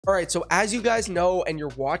All right, so as you guys know, and you're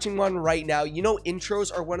watching one right now, you know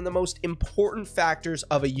intros are one of the most important factors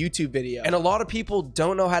of a YouTube video, and a lot of people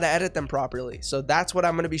don't know how to edit them properly. So that's what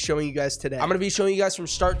I'm going to be showing you guys today. I'm going to be showing you guys from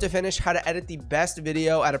start to finish how to edit the best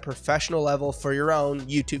video at a professional level for your own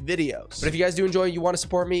YouTube videos. But if you guys do enjoy, you want to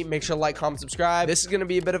support me, make sure to like, comment, subscribe. This is going to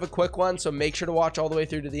be a bit of a quick one, so make sure to watch all the way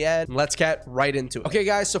through to the end. Let's get right into it. Okay,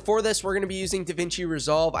 guys, so for this, we're going to be using Davinci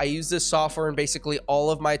Resolve. I use this software in basically all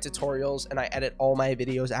of my tutorials, and I edit all my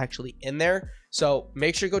videos actually in there. So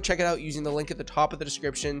make sure to go check it out using the link at the top of the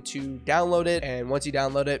description to download it. And once you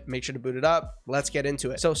download it, make sure to boot it up. Let's get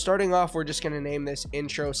into it. So starting off, we're just going to name this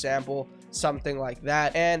intro sample, something like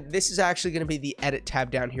that. And this is actually going to be the edit tab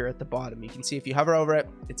down here at the bottom. You can see if you hover over it,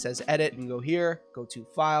 it says edit. You can go here, go to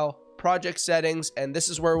file, project settings, and this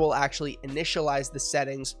is where we'll actually initialize the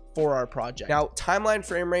settings for our project. Now, timeline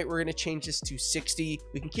frame rate, we're going to change this to 60.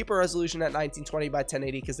 We can keep our resolution at 1920 by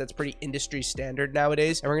 1080 because that's pretty industry standard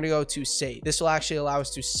nowadays. And we're going to go to save. This will actually allow us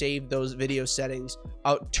to save those video settings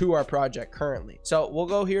out to our project currently. So we'll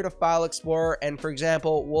go here to File Explorer, and for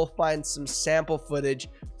example, we'll find some sample footage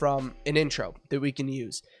from an intro that we can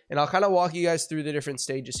use. And I'll kind of walk you guys through the different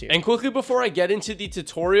stages here. And quickly before I get into the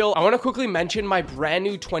tutorial, I want to quickly mention my brand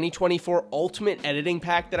new 2024 Ultimate Editing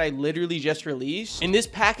Pack that I literally just released. And this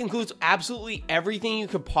pack includes absolutely everything you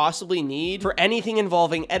could possibly need for anything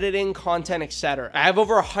involving editing, content, etc. I have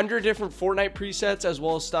over 100 different Fortnite presets, as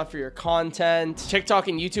well as stuff for your content, TikTok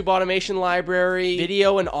and YouTube automation library,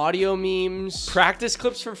 video and audio memes, practice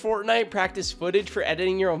clips for Fortnite, practice footage for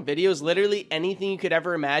editing your own videos, literally anything you could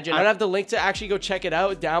ever imagine. I don't have the link to actually go check it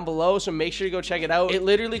out down below, so make sure to go check it out. It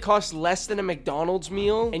literally costs less than a McDonald's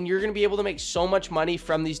meal, and you're going to be able to make so much money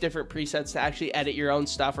from these different presets to actually edit your own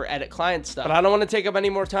stuff or edit client stuff. But I don't want to take up any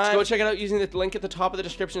more time. Go check it out using the link at the top of the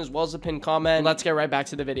description as well as the pinned comment. Let's get right back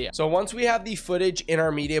to the video. So once we have the footage in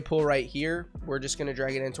our media pool right here, we're just going to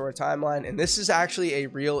drag it into our timeline. And this is actually a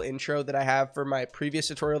real intro that I have for my previous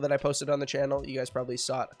tutorial that I posted on the channel. You guys probably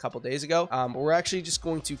saw it a couple days ago. We're actually just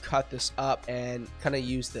going to cut this up and kind of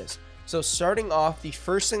use this. So starting off, the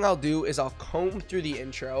first thing I'll do is I'll comb through the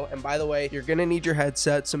intro. And by the way, you're going to need your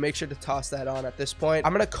headset, so make sure to toss that on at this point.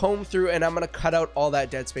 I'm going to comb through and I'm going to cut out all that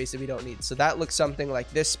dead space that we don't need. So that looks something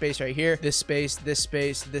like this space right here, this space, this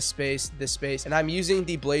space, this space, this space. And I'm using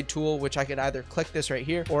the blade tool, which I can either click this right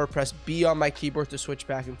here or press B on my keyboard to switch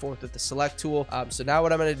back and forth with the select tool. So now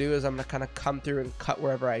what I'm going to do is I'm going to kind of come through and cut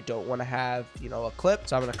wherever I don't want to have, you know, a clip.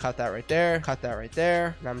 So I'm going to cut that right there, cut that right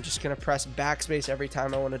there. And I'm just going to press backspace every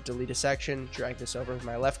time I want to delete a section, drag this over with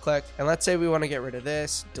my left click. And let's say we want to get rid of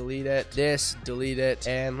this, delete it, this, delete it.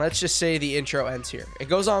 And let's just say the intro ends here. It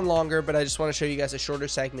goes on longer, but I just want to show you guys a shorter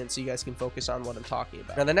segment so you guys can focus on what I'm talking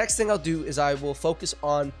about. Now, the next thing I'll do is I will focus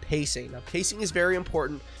on pacing. Now, pacing is very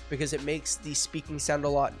important because it makes the speaking sound a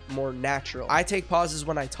lot more natural. I take pauses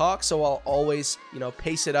when I talk, so I'll always, you know,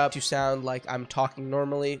 pace it up to sound like I'm talking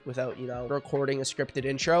normally without, you know, recording a scripted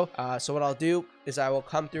intro. So what I'll do is I will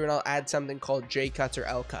come through and I'll add something called J cuts or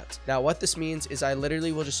L cuts. Now, what this means is I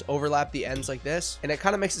literally will just overlap the ends like this, and it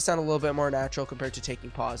kind of makes it sound a little bit more natural compared to taking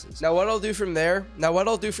pauses. Now, what I'll do from there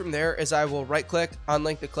is I will right click,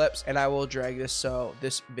 unlink the clips, and I will drag this so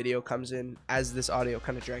this video comes in as this audio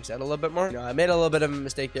kind of drags out a little bit more. You know, I made a little bit of a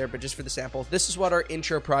mistake there, but just for the sample, this is what our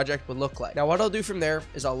intro project would look like. Now, what I'll do from there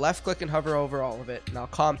is I'll left click and hover over all of it, and I'll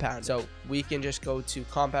compound. So we can just go to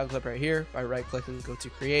compound clip right here by right clicking, go to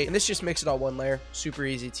create, and this just makes it all one layer. Super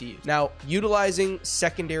easy to use. Now, utilizing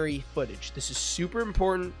secondary footage. This is super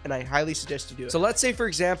important, and I highly suggest you do it. So let's say, for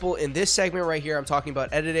example, in this segment right here, I'm talking about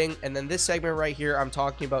editing, and then this segment right here, I'm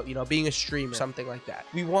talking about, you know, being a streamer, something like that.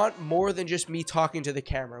 We want more than just me talking to the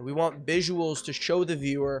camera. We want visuals to show the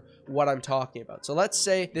viewer what I'm talking about. So let's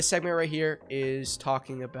say this segment right here is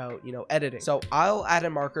talking about, you know, editing. So I'll add a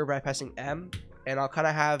marker by pressing M, and I'll kind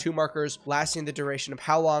of have two markers lasting the duration of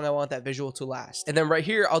how long I want that visual to last. And then right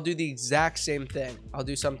here, I'll do the exact same thing. I'll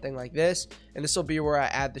do something like this, and this will be where I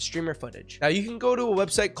add the streamer footage. Now, you can go to a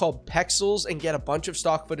website called Pexels and get a bunch of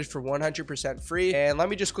stock footage for 100% free. And let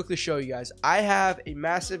me just quickly show you guys. I have a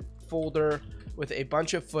massive folder with a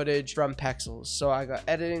bunch of footage from Pexels. So I got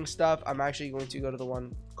editing stuff. I'm actually going to go to the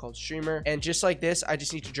one called streamer, and just like this, I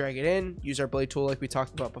just need to drag it in, use our blade tool like we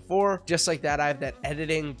talked about before. Just like that, I have that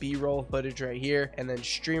editing B-roll footage right here, and then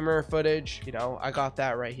streamer footage, you know, I got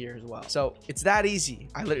that right here as well. So it's that easy.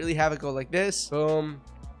 I literally have it go like this, boom,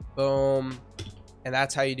 boom, and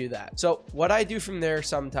that's how you do that. So what I do from there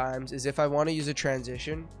sometimes is if I want to use a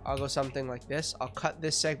transition, I'll go something like this. I'll cut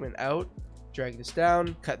this segment out, drag this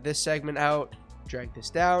down, cut this segment out, drag this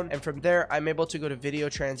down, and from there I'm able to go to video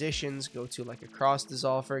transitions, go to like a cross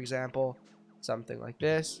dissolve, for example, something like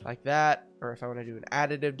this, like that, or if I want to do an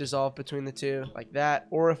additive dissolve between the two, like that,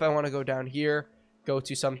 or if I want to go down here, go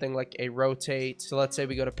to something like a rotate. So let's say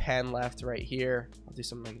we go to pan left right here. I'll do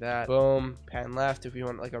something like that. Boom, pan left. If we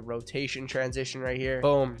want like a rotation transition right here,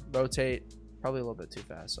 boom, rotate. Probably a little bit too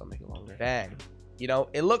fast, so I'll make it longer. Bang. You know,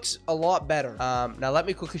 it looks a lot better. Now let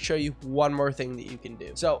me quickly show you one more thing that you can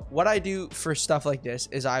do. So what I do for stuff like this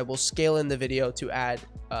is I will scale in the video to add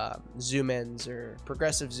zoom ins or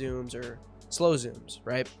progressive zooms or slow zooms,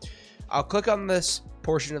 right? I'll click on this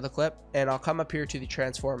portion of the clip and I'll come up here to the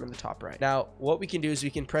transform in the top right. Now what we can do is we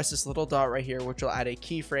can press this little dot right here, which will add a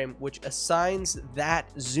keyframe which assigns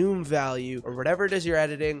that zoom value or whatever it is you're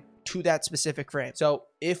editing to that specific frame. So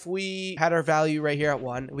if we had our value right here at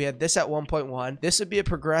 1, we had this at 1.1, this would be a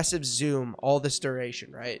progressive zoom all this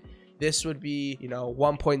duration, right? This would be, you know,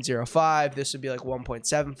 1.05. This would be like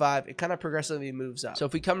 1.75. It kind of progressively moves up. So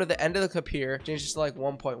if we come to the end of the clip here, change this to like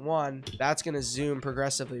 1.1, that's going to zoom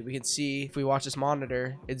progressively. We can see if we watch this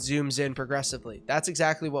monitor, it zooms in progressively. That's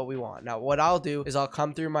exactly what we want. Now, what I'll do is I'll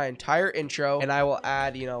come through my entire intro and I will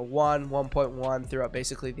add, you know, 1.1 throughout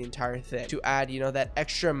basically the entire thing to add, you know, that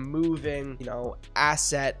extra moving, you know,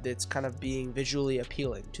 asset that's kind of being visually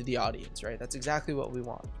appealing to the audience, right? That's exactly what we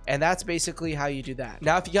want. And that's basically how you do that.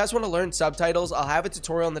 Now, if you guys want to learn subtitles, I'll have a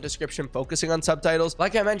tutorial in the description focusing on subtitles.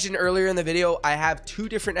 Like I mentioned earlier in the video, I have 2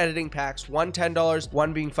 different editing packs, one $10,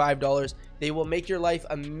 one being $5. They will make your life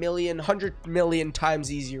 100 million times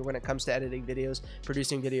easier when it comes to editing videos,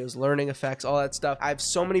 producing videos, learning effects, all that stuff. I have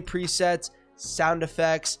so many presets, sound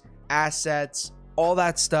effects, assets, all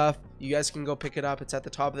that stuff. You guys can go pick it up. It's at the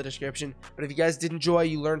top of the description. But if you guys did enjoy,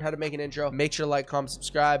 you learned how to make an intro, make sure to like, comment,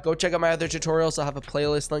 subscribe. Go check out my other tutorials. I'll have a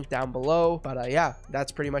playlist link down below. But yeah,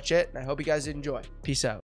 that's pretty much it. And I hope you guys did enjoy. Peace out.